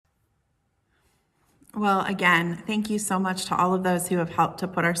Well, again, thank you so much to all of those who have helped to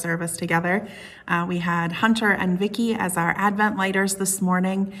put our service together. We had Hunter and Vicky as our Advent lighters this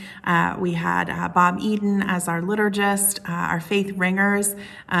morning. We had Bob Eden as our liturgist, our faith ringers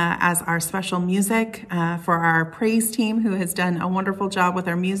as our special music, for our praise team who has done a wonderful job with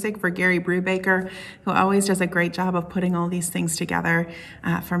our music, for Gary Brubaker, who always does a great job of putting all these things together,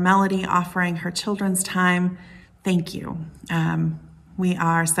 for Melody offering her children's time. Thank you. We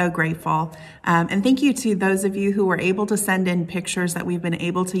are so grateful. And thank you to those of you who were able to send in pictures that we've been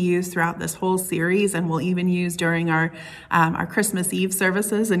able to use throughout this whole series, and we'll even use during our Christmas Eve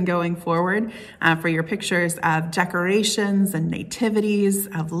services and going forward, for your pictures of decorations and nativities,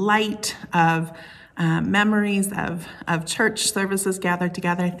 of light, of memories of church services gathered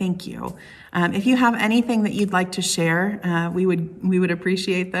together. Thank you. If you have anything that you'd like to share, we would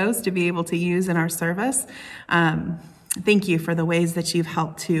appreciate those to be able to use in our service. Thank you for the ways that you've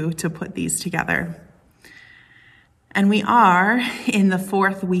helped to put these together. And we are in the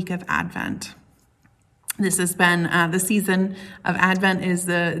fourth week of Advent. This has been the season of Advent is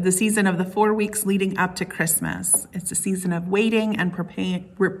the season of the 4 weeks leading up to Christmas. It's a season of waiting and preparing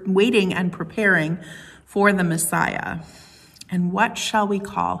for the Messiah. And what shall we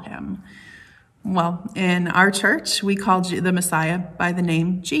call him? Well, in our church, we call the Messiah by the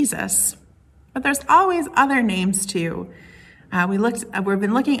name Jesus. But there's always other names too. We've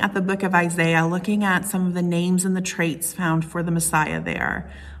been looking at the book of Isaiah, looking at some of the names and the traits found for the Messiah there.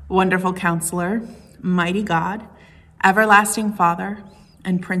 Wonderful Counselor, Mighty God, Everlasting Father,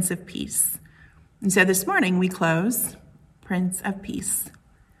 and Prince of Peace. And so this morning we close Prince of Peace.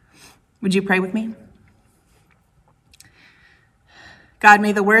 Would you pray with me? God,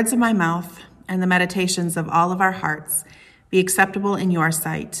 may the words of my mouth and the meditations of all of our hearts be acceptable in your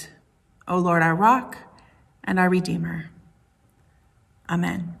sight, O Lord, our rock and our Redeemer.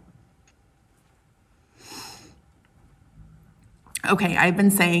 Amen. Okay, I've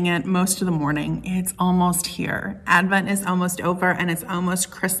been saying it most of the morning. It's almost here. Advent is almost over, and it's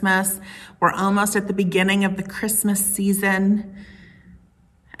almost Christmas. We're almost at the beginning of the Christmas season.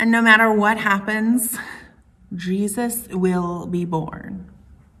 And no matter what happens, Jesus will be born.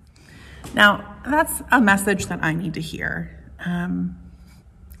 Now, that's a message that I need to hear.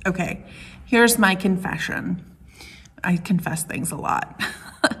 Okay, here's my confession. I confess things a lot.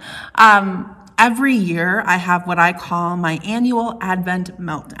 Every year I have what I call my annual Advent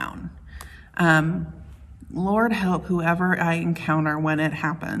meltdown. Lord help whoever I encounter when it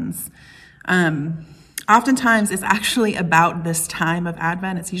happens. Oftentimes it's actually about this time of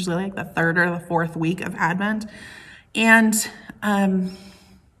Advent. It's usually like the third or the fourth week of Advent. And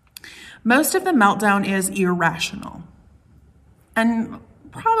most of the meltdown is irrational. And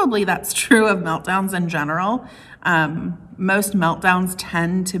probably that's true of meltdowns in general. Most meltdowns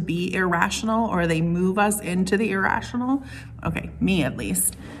tend to be irrational, or they move us into the irrational. Okay, me at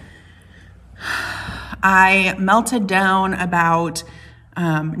least. I melted down about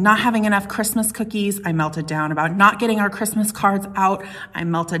not having enough Christmas cookies. I melted down about not getting our Christmas cards out. I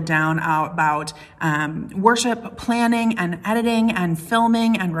melted down about worship planning and editing and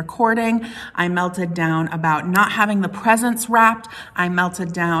filming and recording. I melted down about not having the presents wrapped. I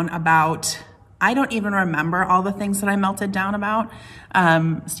melted down about, I don't even remember all the things that I melted down about.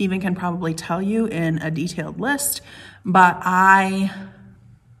 Stephen can probably tell you in a detailed list, but I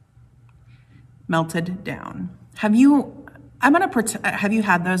melted down. Have you had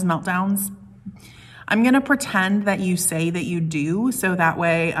those meltdowns? I'm going to pretend that you say that you do, so that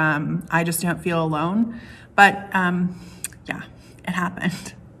way I just don't feel alone. But yeah, it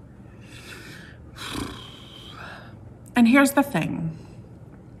happened. And here's the thing.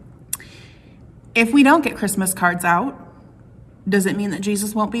 If we don't get Christmas cards out, does it mean that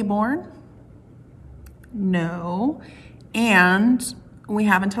Jesus won't be born? No. And we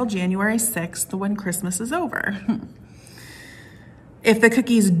have until January 6th when Christmas is over. If the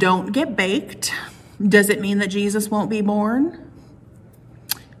cookies don't get baked, does it mean that Jesus won't be born?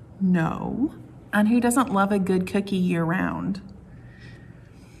 No. And who doesn't love a good cookie year round?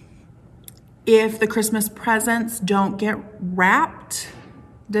 If the Christmas presents don't get wrapped,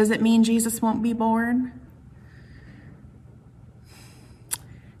 does it mean Jesus won't be born?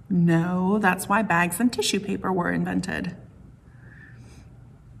 No, that's why bags and tissue paper were invented.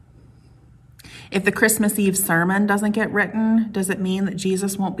 If the Christmas Eve sermon doesn't get written, does it mean that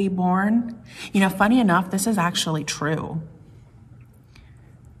Jesus won't be born? You know, funny enough, this is actually true.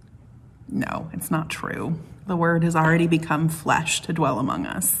 No, it's not true. The Word has already become flesh to dwell among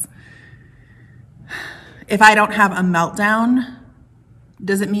us. If I don't have a meltdown,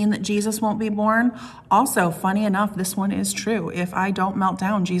 does it mean that Jesus won't be born? Also, funny enough, this one is true. If I don't melt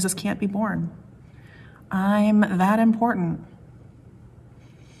down, Jesus can't be born. I'm that important.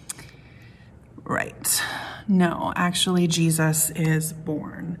 Right. No, actually, Jesus is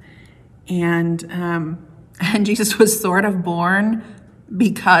born. And Jesus was sort of born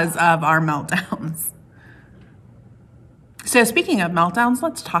because of our meltdowns. So speaking of meltdowns,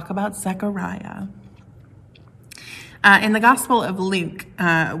 let's talk about Zechariah. In the Gospel of Luke,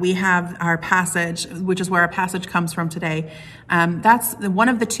 we have our passage, which is where our passage comes from today. That's one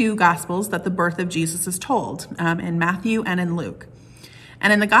of the two Gospels that the birth of Jesus is told, in Matthew and in Luke.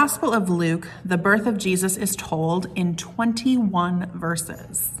 And in the Gospel of Luke, the birth of Jesus is told in 21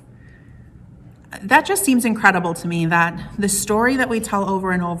 verses. That just seems incredible to me, that the story that we tell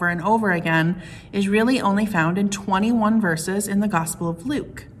over and over and over again is really only found in 21 verses in the Gospel of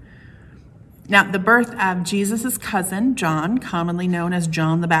Luke. Now, the birth of Jesus' cousin, John, commonly known as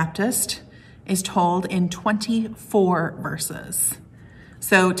John the Baptist, is told in 24 verses.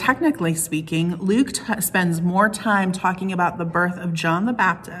 So technically speaking, Luke spends more time talking about the birth of John the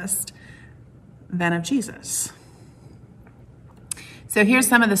Baptist than of Jesus. So here's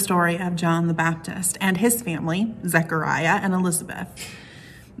some of the story of John the Baptist and his family, Zechariah and Elizabeth.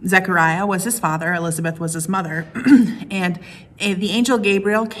 Zechariah was his father, Elizabeth was his mother, and the angel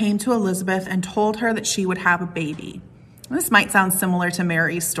Gabriel came to Elizabeth and told her that she would have a baby. This might sound similar to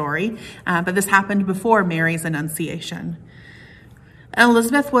Mary's story, but this happened before Mary's Annunciation. And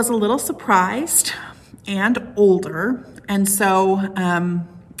Elizabeth was a little surprised and older, and so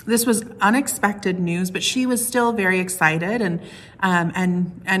this was unexpected news, but she was still very excited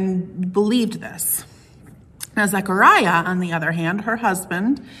and believed this. Now, Zechariah, on the other hand, her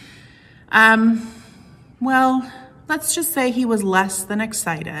husband, well, let's just say he was less than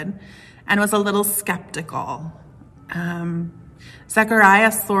excited and was a little skeptical.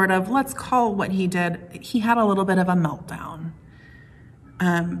 Zechariah sort of, let's call what he did, he had a little bit of a meltdown.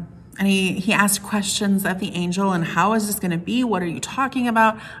 And he asked questions of the angel, and how is this going to be? What are you talking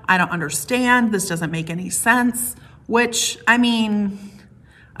about? I don't understand. This doesn't make any sense. Which, I mean,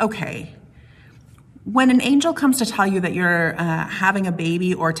 okay. When an angel comes to tell you that you're having a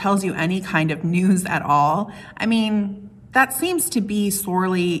baby or tells you any kind of news at all, I mean, that seems to be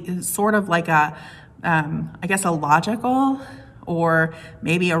sort of like a logical or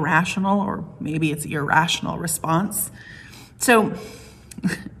maybe a rational or maybe it's irrational response. So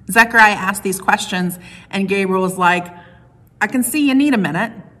Zechariah asked these questions, and Gabriel was like, I can see you need a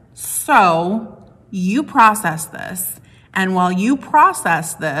minute. So you process this. And while you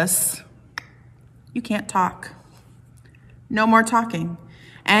process this, you can't talk. No more talking.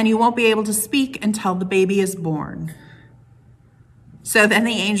 And you won't be able to speak until the baby is born. So then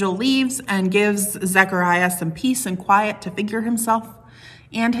the angel leaves and gives Zechariah some peace and quiet to figure himself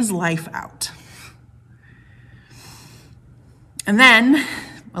and his life out. And then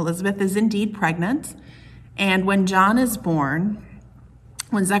Elizabeth is indeed pregnant. And when John is born,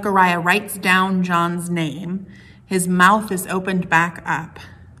 when Zechariah writes down John's name, his mouth is opened back up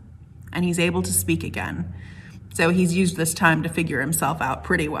and he's able to speak again. So he's used this time to figure himself out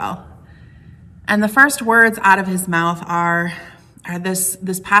pretty well. And the first words out of his mouth are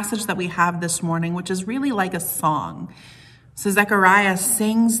this passage that we have this morning, which is really like a song. So Zechariah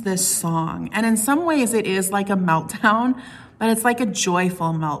sings this song, and in some ways it is like a meltdown, but it's like a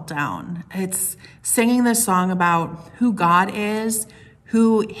joyful meltdown. It's singing this song about who God is,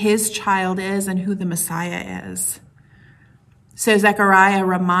 who his child is, and who the Messiah is. So Zechariah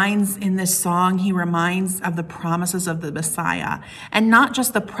reminds in this song, he reminds of the promises of the Messiah, and not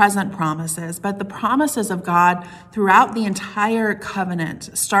just the present promises, but the promises of God throughout the entire covenant,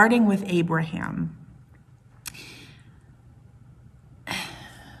 starting with Abraham.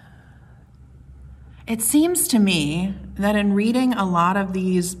 It seems to me that in reading a lot of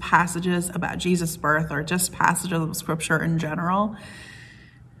these passages about Jesus' birth, or just passages of scripture in general,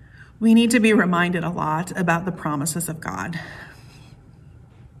 we need to be reminded a lot about the promises of God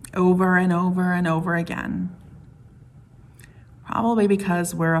over and over and over again. Probably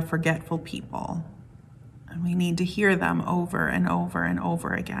because we're a forgetful people and we need to hear them over and over and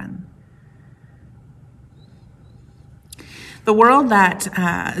over again. The world that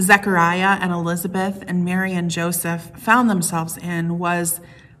Zechariah and Elizabeth and Mary and Joseph found themselves in was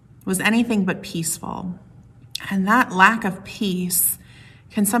anything but peaceful. And that lack of peace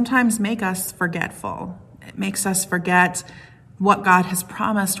can sometimes make us forgetful. It makes us forget what God has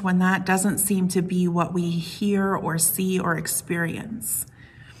promised when that doesn't seem to be what we hear or see or experience.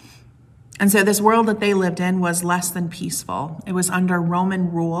 And so this world that they lived in was less than peaceful. It was under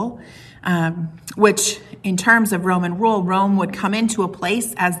Roman rule, which in terms of Roman rule, Rome would come into a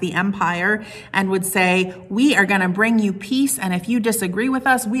place as the empire and would say, we are going to bring you peace, and if you disagree with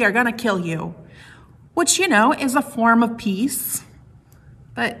us, we are going to kill you. which, is a form of peace,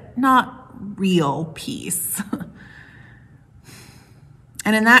 but not real peace.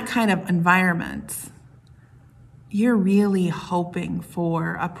 And in that kind of environment, you're really hoping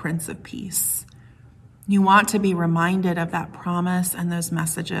for a Prince of Peace. You want to be reminded of that promise and those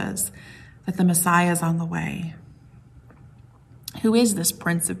messages that the Messiah is on the way. Who is this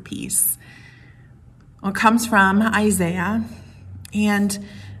Prince of Peace? Well, it comes from Isaiah, and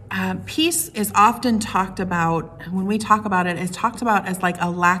peace is often talked about, when we talk about it, it's talked about as like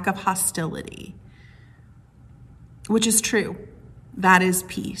a lack of hostility, which is true. That is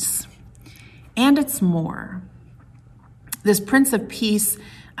peace. And it's more. This Prince of Peace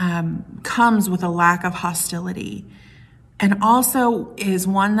comes with a lack of hostility, and also is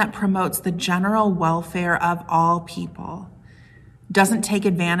one that promotes the general welfare of all people, doesn't take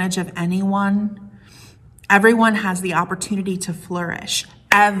advantage of anyone. Everyone has the opportunity to flourish.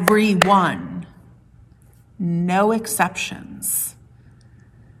 Everyone. No exceptions.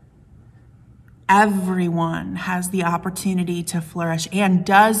 Everyone has the opportunity to flourish and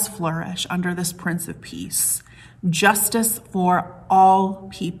does flourish under this Prince of Peace. Justice for all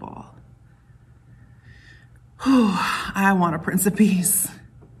people. Whew, I want a Prince of Peace.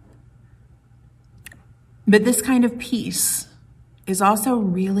 But this kind of peace is also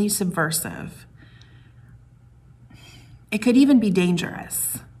really subversive. It could even be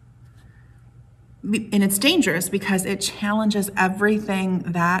dangerous. And it's dangerous because it challenges everything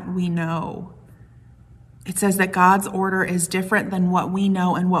that we know. It says that God's order is different than what we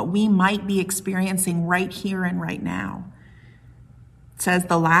know and what we might be experiencing right here and right now. It says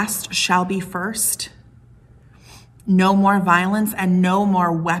the last shall be first. No more violence and no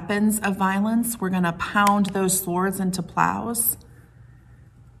more weapons of violence. We're going to pound those swords into plows.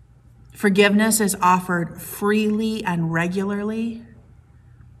 Forgiveness is offered freely and regularly.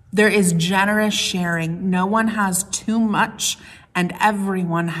 There is generous sharing. No one has too much and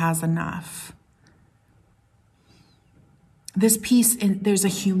everyone has enough. This peace, there's a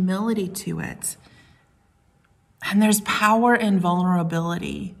humility to it. And there's power in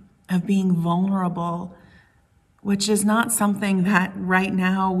vulnerability, of being vulnerable, which is not something that right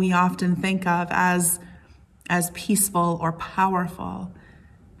now we often think of as peaceful or powerful.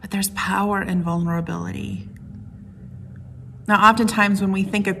 But there's power in vulnerability. Now, oftentimes when we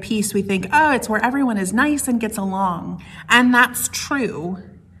think of peace, we think, oh, it's where everyone is nice and gets along. And that's true.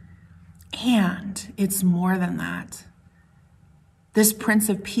 And it's more than that. This Prince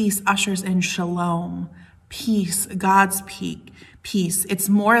of Peace ushers in shalom, peace, God's peace. It's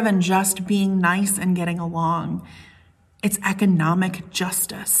more than just being nice and getting along. It's economic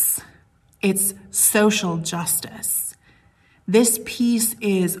justice. It's social justice. This peace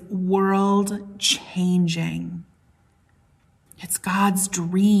is world-changing. It's God's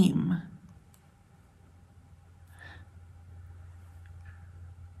dream.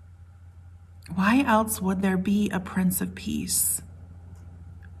 Why else would there be a Prince of Peace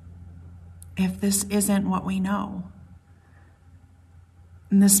if this isn't what we know?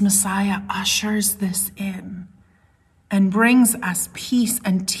 And this Messiah ushers this in and brings us peace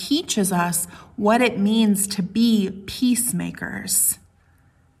and teaches us what it means to be peacemakers,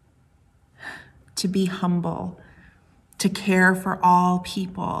 to be humble, to care for all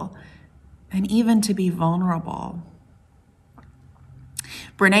people, and even to be vulnerable.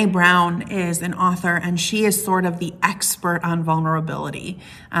 Brené Brown is an author, and she is sort of the expert on vulnerability.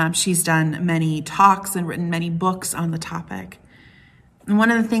 She's done many talks and written many books on the topic. And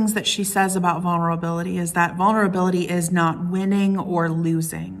one of the things that she says about vulnerability is that vulnerability is not winning or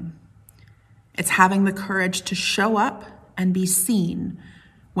losing. It's having the courage to show up and be seen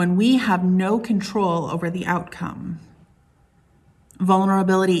when we have no control over the outcome.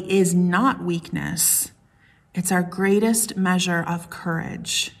 Vulnerability is not weakness. It's our greatest measure of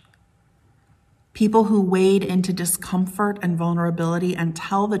courage. People who wade into discomfort and vulnerability and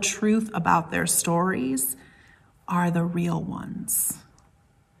tell the truth about their stories are the real ones.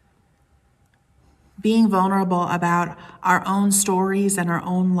 Being vulnerable about our own stories and our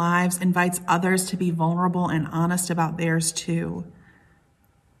own lives invites others to be vulnerable and honest about theirs too.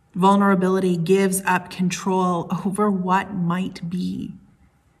 Vulnerability gives up control over what might be.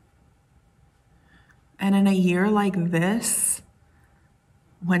 And in a year like this,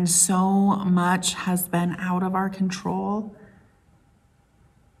 when so much has been out of our control,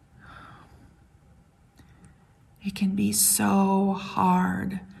 it can be so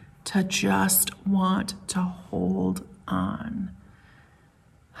hard to just want to hold on.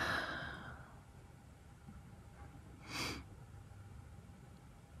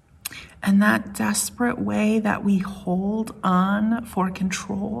 And that desperate way that we hold on for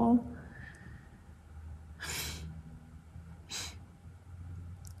control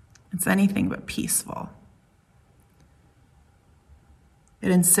It's anything but peaceful.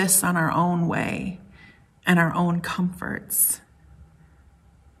 It insists on our own way and our own comforts.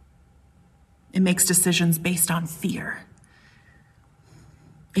 It makes decisions based on fear.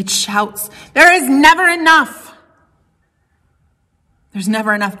 It shouts, there is never enough. There's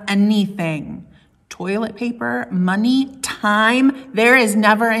never enough anything. Toilet paper, money, time, there is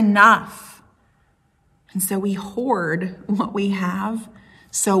never enough. And so we hoard what we have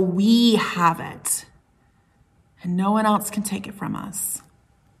so we have it. And no one else can take it from us.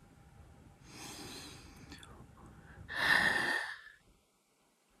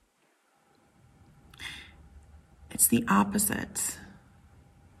 It's the opposite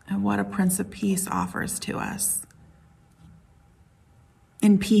of what a Prince of Peace offers to us.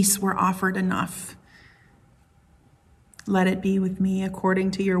 In peace, we're offered enough. Let it be with me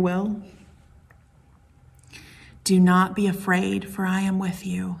according to your will. Do not be afraid, for I am with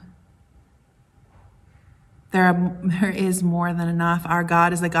you. There is more than enough. Our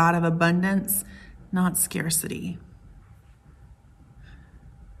God is a God of abundance, not scarcity.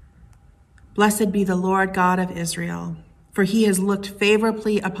 Blessed be the Lord God of Israel, for he has looked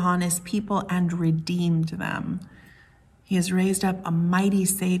favorably upon his people and redeemed them. He has raised up a mighty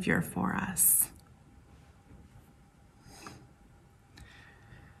Savior for us.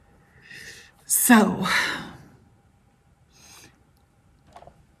 So,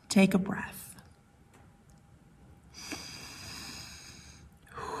 take a breath.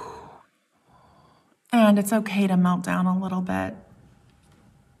 And it's okay to melt down a little bit.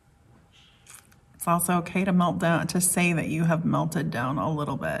 It's also okay to melt down, to say that you have melted down a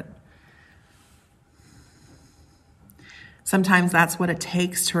little bit. Sometimes that's what it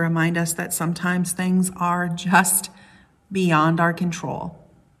takes to remind us that sometimes things are just beyond our control.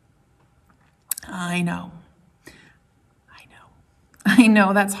 I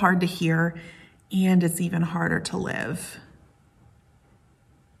know that's hard to hear, and it's even harder to live.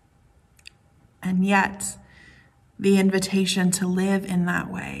 And yet, the invitation to live in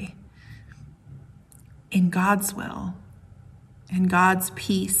that way, in God's will, in God's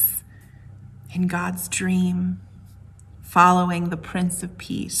peace, in God's dream, following the Prince of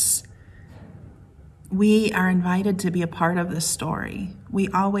Peace. We are invited to be a part of this story. We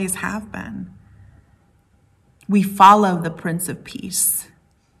always have been. We follow the Prince of Peace,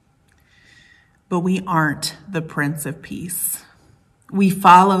 but we aren't the Prince of Peace. We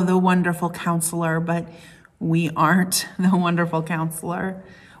follow the wonderful counselor, but we aren't the wonderful counselor.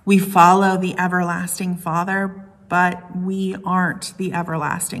 We follow the everlasting Father, but we aren't the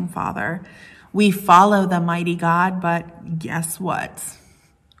everlasting Father. We follow the mighty God, but guess what?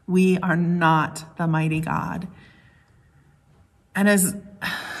 We are not the mighty God. And as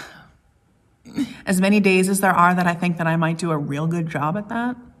many days as there are that I think that I might do a real good job at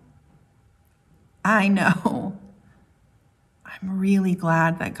that, I know I'm really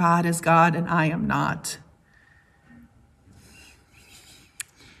glad that God is God and I am not.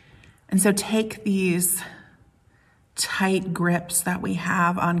 And so take these tight grips that we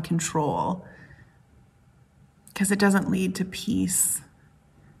have on control, because it doesn't lead to peace.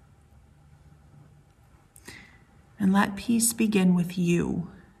 And let peace begin with you.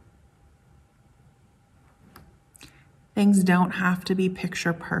 Things don't have to be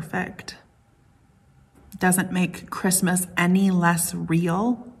picture perfect. It doesn't make Christmas any less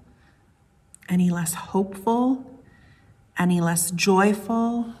real, any less hopeful, any less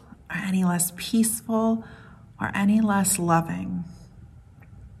joyful, or any less peaceful, or any less loving.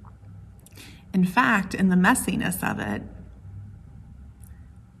 In fact, in the messiness of it,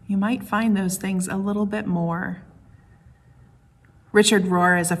 you might find those things a little bit more. Richard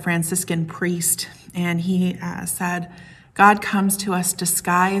Rohr is a Franciscan priest, and he said, God comes to us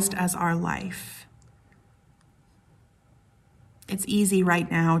disguised as our life. It's easy right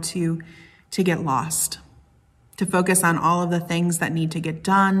now to get lost, to focus on all of the things that need to get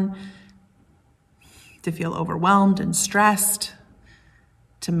done, to feel overwhelmed and stressed,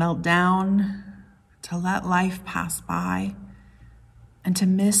 to melt down, to let life pass by, and to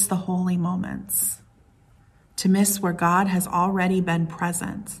miss the holy moments, to miss where God has already been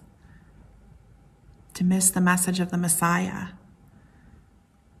present, to miss the message of the Messiah.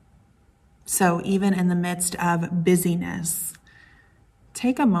 So even in the midst of busyness,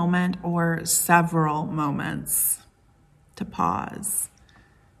 take a moment or several moments to pause,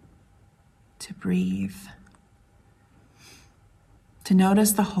 to breathe, to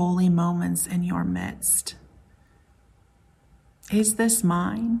notice the holy moments in your midst. Is this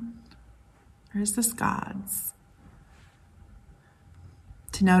mine or is this God's?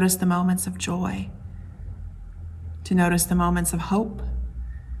 To notice the moments of joy, to notice the moments of hope,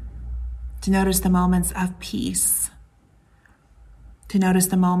 to notice the moments of peace, to notice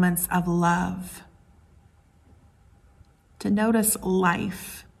the moments of love, to notice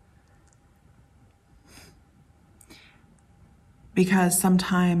life. Because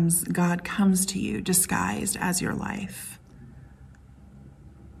sometimes God comes to you disguised as your life,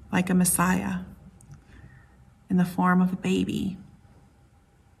 like a Messiah, in the form of a baby,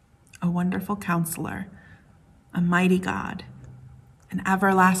 a wonderful counselor, a mighty God, an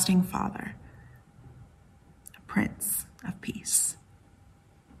everlasting Father, a Prince of Peace.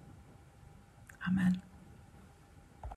 Amen.